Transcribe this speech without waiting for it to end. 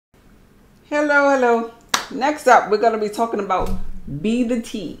Hello. Next up, we're going to be talking about Be the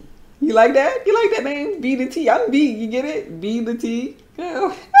Tea. You like that? You like that name? Be the Tea. I'm B. You get it? Be the Tea.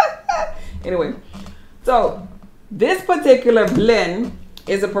 Anyway, so this particular blend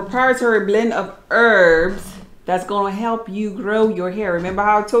is a proprietary blend of herbs that's going to help you grow your hair. Remember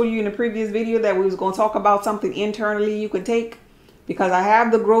how I told you in the previous video that we was going to talk about something internally you could take? Because I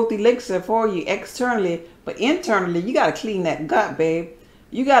have the growth elixir for you externally, but internally you got to clean that gut, babe.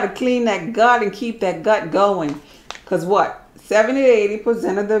 You got to clean that gut and keep that gut going. Because what? 70 to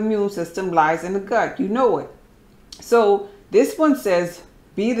 80% of the immune system lies in the gut. You know it. So this one says,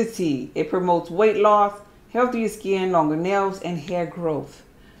 Be the Tea. It promotes weight loss, healthier skin, longer nails, and hair growth.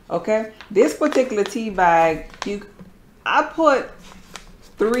 Okay? This particular tea bag, I put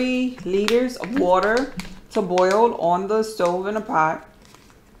 3 liters of water to boil on the stove in a pot.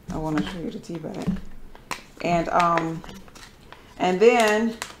 I want to show you the tea bag. And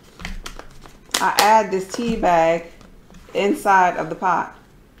then I add this tea bag inside of the pot.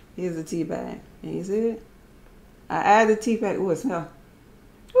 Here's the tea bag. Can you see it? I add the tea bag. Ooh, it smells.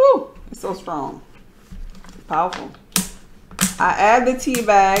 Ooh, it's so strong. It's powerful. I add the tea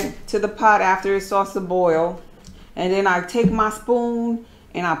bag to the pot after it starts to boil. And then I take my spoon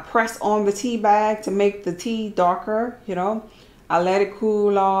and I press on the tea bag to make the tea darker, you know. I let it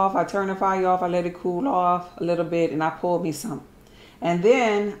cool off. I turn the fire off. I let it cool off a little bit and I pour me some. And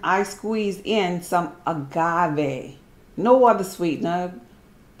then I squeeze in some agave. No other sweetener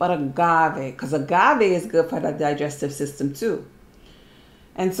but agave. Because agave is good for the digestive system too.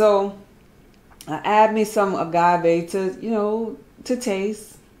 And so I add me some agave to, you know, to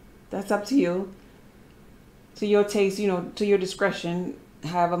taste. That's up to you. To your taste, you know, to your discretion.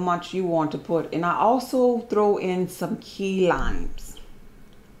 However much you want to put. And I also throw in some key limes.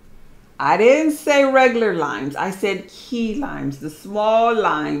 I didn't say regular limes. I said key limes, the small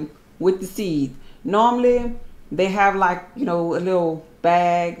lime with the seed. Normally, they have like, you know, a little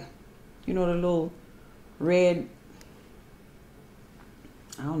bag, you know, the little red,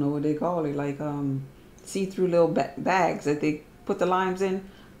 I don't know what they call it, like see-through little bags that they put the limes in.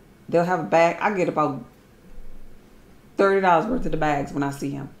 They'll have a bag. I get about $30 worth of the bags when I see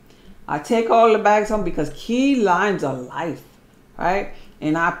them. I take all the bags home because key limes are life, right?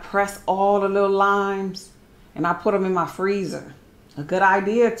 And I press all the little limes and I put them in my freezer. A good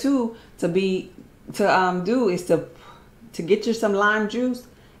idea too do is to get you some lime juice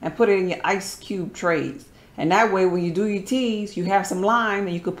and put it in your ice cube trays. And that way when you do your teas, you have some lime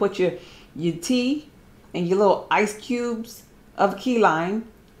and you could put your tea and your little ice cubes of key lime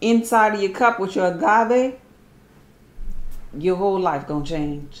inside of your cup with your agave. Your whole life gonna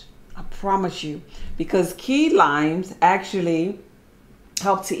change. I promise you. Because key limes actually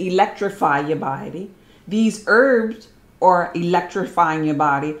help to electrify your body. These herbs are electrifying your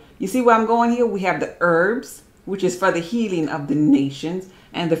body. You see where I'm going here? We have the herbs, which is for the healing of the nations,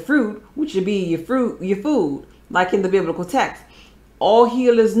 and the fruit, which would be your food, like in the biblical text. All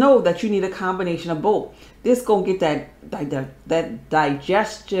healers know that you need a combination of both. This gonna get that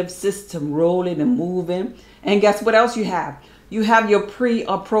digestive system rolling and moving. And guess what else you have? You have your pre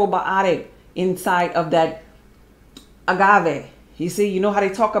or probiotic inside of that agave. You see, you know how they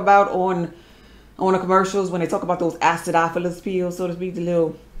talk about on the commercials when they talk about those acidophilus pills, so to speak, the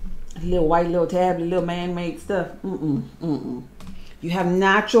little white little tablet, little man-made stuff. You have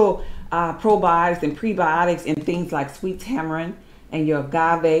natural probiotics and prebiotics and things like sweet tamarind and your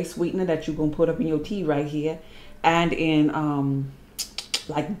agave sweetener that you're gonna put up in your tea right here, and in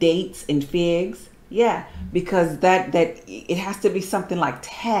like dates and figs. Yeah, because that it has to be something like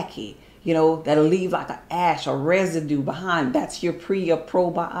tacky, you know, that'll leave like an ash or residue behind. That's your pre or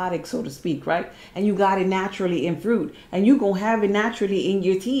probiotic, so to speak, right? And you got it naturally in fruit, and you're gonna have it naturally in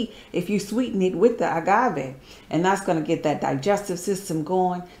your tea if you sweeten it with the agave. And that's gonna get that digestive system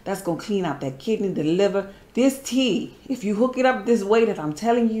going. That's gonna clean out that kidney, the liver. This tea, if you hook it up this way that I'm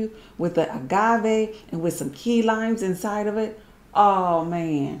telling you, with the agave and with some key limes inside of it, oh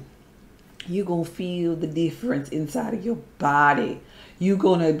man, you're going to feel the difference inside of your body. You're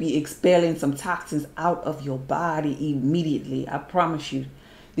going to be expelling some toxins out of your body immediately. I promise you.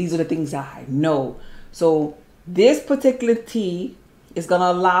 These are the things I know. So this particular tea is going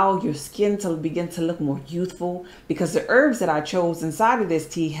to allow your skin to begin to look more youthful, because the herbs that I chose inside of this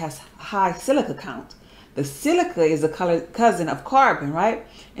tea has high silica count. The silica is a cousin of carbon, right?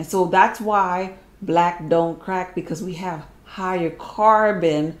 And so that's why black don't crack, because we have higher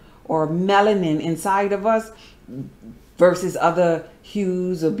carbon or melanin inside of us versus other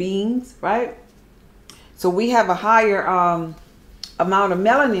hues or beings, right? So we have a higher amount of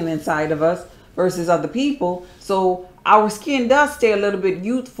melanin inside of us versus other people. So our skin does stay a little bit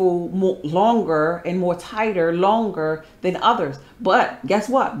youthful longer and more tighter longer than others. But guess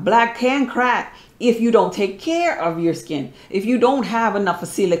what? Black can crack if you don't take care of your skin, if you don't have enough of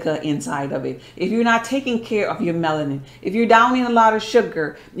silica inside of it, if you're not taking care of your melanin, if you're downing a lot of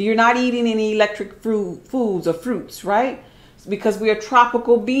sugar, you're not eating any electric foods or fruits, right? Because we are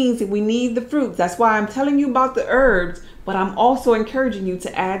tropical beings and we need the fruits. That's why I'm telling you about the herbs, but I'm also encouraging you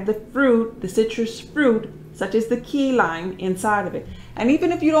to add the fruit, the citrus fruit, such as the key lime inside of it. And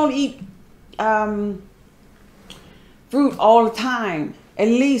even if you don't eat fruit all the time, at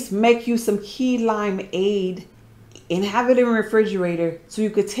least make you some key lime aid and have it in the refrigerator so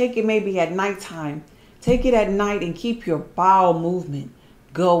you could take it maybe at nighttime. Take it at night and keep your bowel movement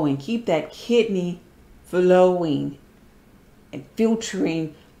going. Keep that kidney flowing and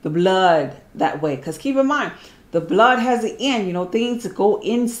filtering the blood that way. Because keep in mind, the blood has an end, you know, things that go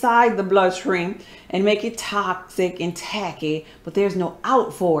inside the bloodstream and make it toxic and tacky, but there's no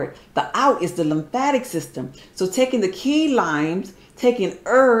out for it. The out is the lymphatic system. So taking the key limes, taking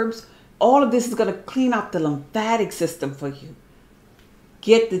herbs, all of this is going to clean out the lymphatic system for you.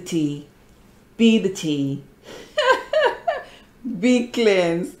 Get the tea, be the tea, be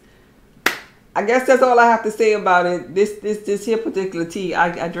cleansed. I guess that's all I have to say about it. This here particular tea,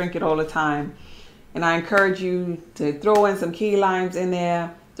 I drink it all the time. And I encourage you to throw in some key limes in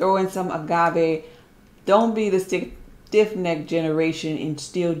there, throw in some agave. Don't be the stiff-necked generation and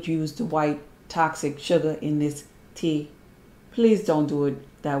still use the white toxic sugar in this tea. Please don't do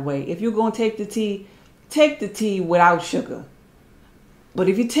it that way. If you're going to take the tea without sugar. But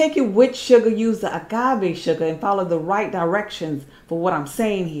if you take it with sugar, use the agave sugar and follow the right directions for what I'm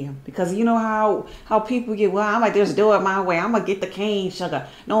saying here. Because you know how people get, well, I'm going to just do it my way. I'm going to get the cane sugar.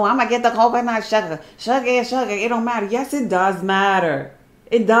 No, I'm going to get the coconut sugar. Sugar is sugar. It don't matter. Yes, it does matter.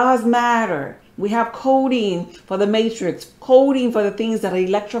 It does matter. We have coding for the matrix, coding for the things that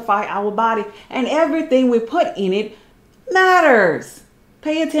electrify our body. And everything we put in it matters.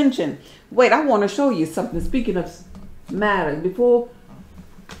 Pay attention. Wait, I want to show you something. Speaking of matter,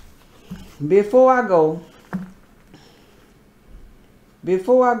 Before I go,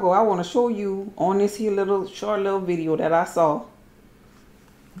 I want to show you on this here short little video that I saw.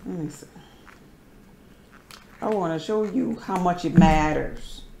 Let me see. I want to show you how much it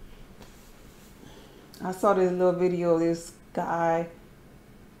matters. I saw this little video of this guy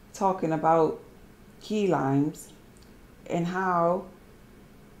talking about key limes and how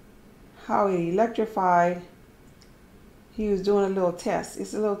it electrified. He was doing a little test.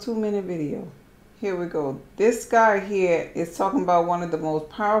 It's a little 2-minute video. Here we go. This guy here is talking about one of the most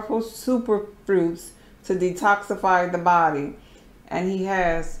powerful super fruits to detoxify the body. And he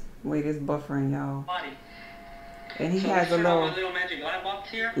has, wait, it's buffering, y'all. And he has a little magic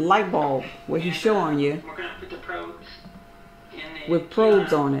light bulb where he's showing you. We're gonna put the probes in with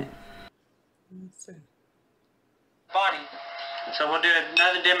probes on it. Let's see. Body. So we'll do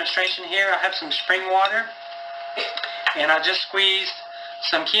another demonstration here. I have some spring water. And I just squeezed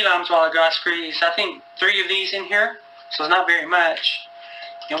some key limes while ago. I squeezed, I think, 3 of these in here. So it's not very much.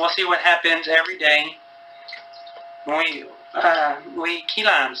 And we'll see what happens every day when we eat key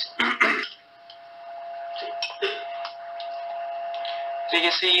limes. So you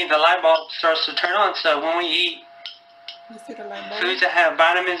can see the light bulb starts to turn on. So when we eat foods that have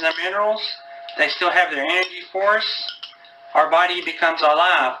vitamins and minerals, they still have their energy force. Our body becomes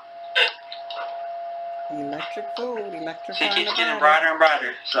alive. Electric food, electrifying. She keeps getting brighter and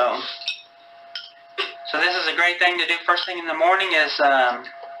brighter. So this is a great thing to do first thing in the morning. Is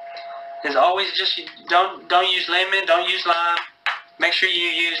always just don't use lemon, don't use lime. Make sure you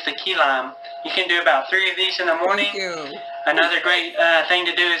use the key lime. You can do about 3 of these in the morning. Thank you. Another great thing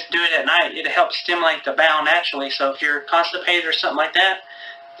to do is do it at night. It helps stimulate the bowel naturally. So if you're constipated or something like that,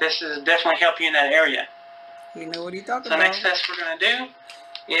 this is definitely help you in that area. You know what he's talking about. So the next test we're going to do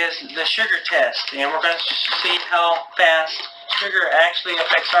is the sugar test, and we're going to see how fast sugar actually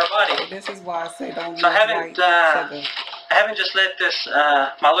affects our body. This is why I say don't use white sugar. I haven't just let this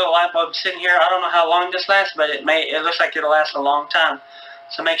my little light bulb sit in here. I don't know how long this lasts, but it looks like it'll last a long time.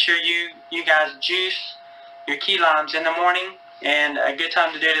 So make sure you guys juice your key limes in the morning, and a good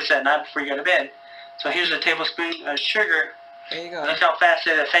time to do it is at night before you go to bed. So here's a tablespoon of sugar. There you go. Look how fast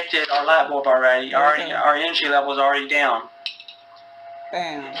it affected our light bulb already. Our energy level is already down.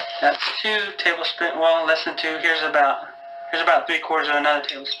 Bam. That's 2 tablespoons. Well, less than 2. Here's about 3/4 of another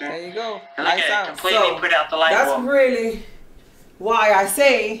tablespoon. There you go. And look at it, completely put out the light bulb. That's really why I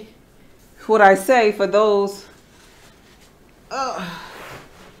say what I say for those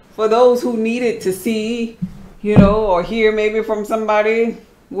who needed to see, you know, or hear maybe from somebody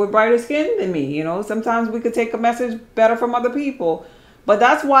with brighter skin than me. You know, sometimes we could take a message better from other people. But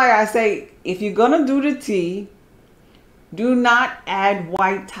that's why I say, if you're going to do the tea, do not add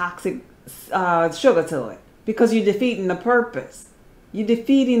white toxic sugar to it, because you're defeating the purpose. You're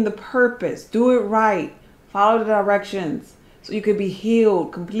defeating the purpose. Do it right. Follow the directions so you can be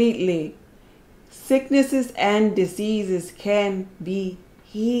healed completely. Sicknesses and diseases can be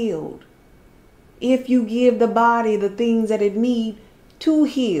healed if you give the body the things that it needs to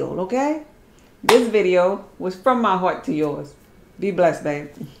heal, okay? This video was from my heart to yours. Be blessed, babe.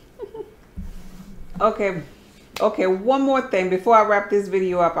 Okay, one more thing before I wrap this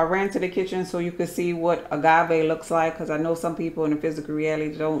video up. I ran to the kitchen so you could see what agave looks like, because I know some people in the physical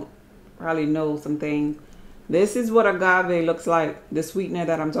reality don't probably know some things. This is what agave looks like, the sweetener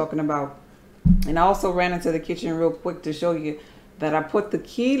that I'm talking about. And I also ran into the kitchen real quick to show you that I put the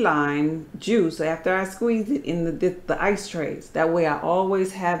key lime juice after I squeeze it in the ice trays. That way I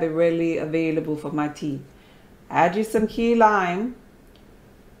always have it readily available for my tea. Add you some key lime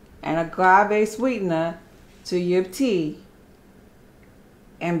and agave sweetener to your tea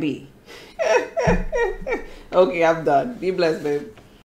and be. Okay, I'm done. Be blessed, babe.